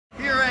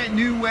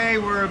Alright, new way,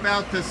 we're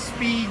about to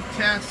speed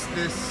test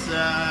this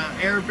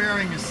air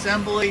bearing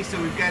assembly.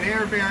 So we've got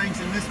air bearings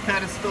in this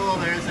pedestal.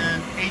 There's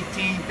an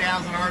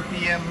 18,000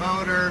 RPM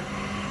motor.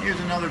 Here's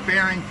another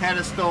bearing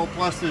pedestal,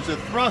 plus there's a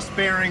thrust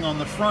bearing on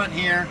the front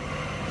here.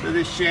 So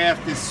this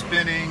shaft is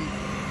spinning,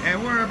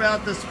 and we're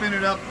about to spin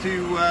it up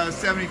to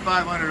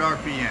 7,500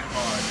 RPM.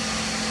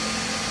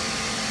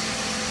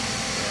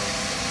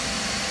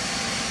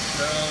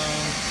 So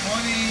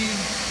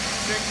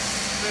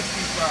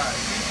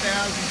 2655,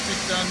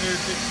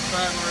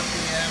 2,655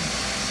 RPM.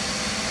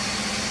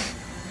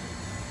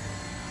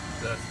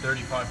 So that's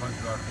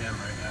 3,500 RPM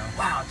right now.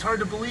 Wow, it's hard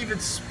to believe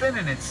it's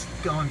spinning. It's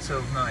going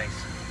so nice.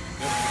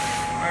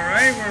 All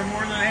right, we're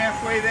more than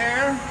halfway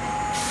there.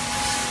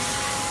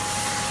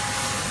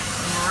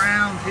 Come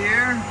around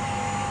here.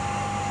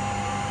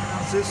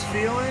 How's this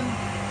feeling?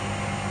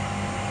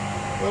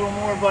 A little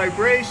more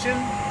vibration.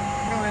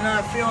 Really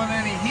not feeling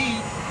any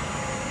heat.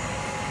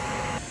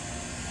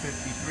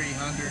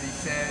 5,300, he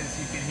says.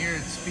 You can hear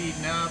it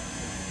speeding up.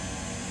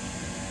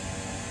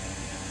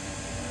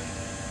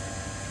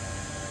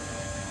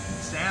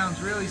 It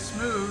sounds really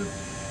smooth.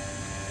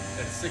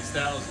 That's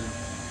 6,000.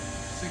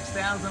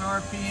 6,000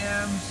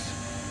 RPMs.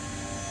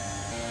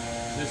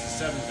 This is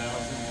 7,000.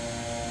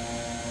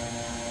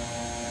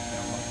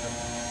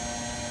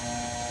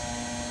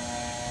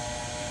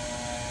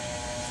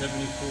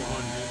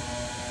 7,400.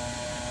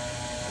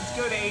 Let's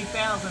go to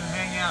 8,000 and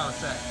hang out a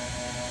sec.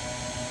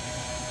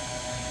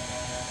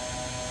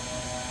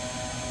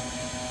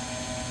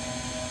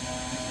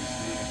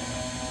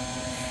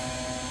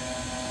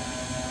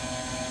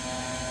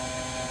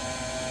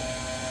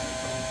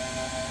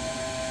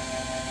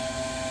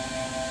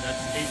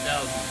 That's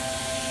 8,000.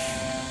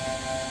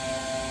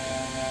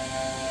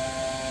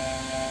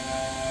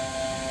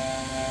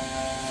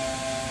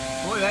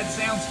 Boy, that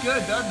sounds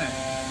good, doesn't it?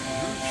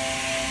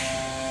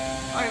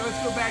 All right,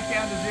 let's go back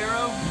down to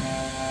 0.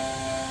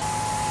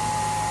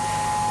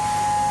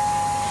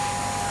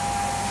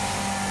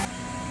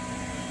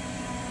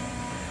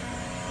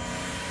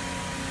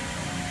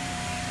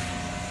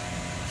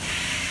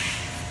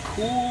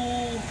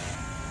 Cool.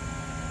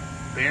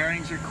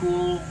 Bearings are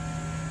cool.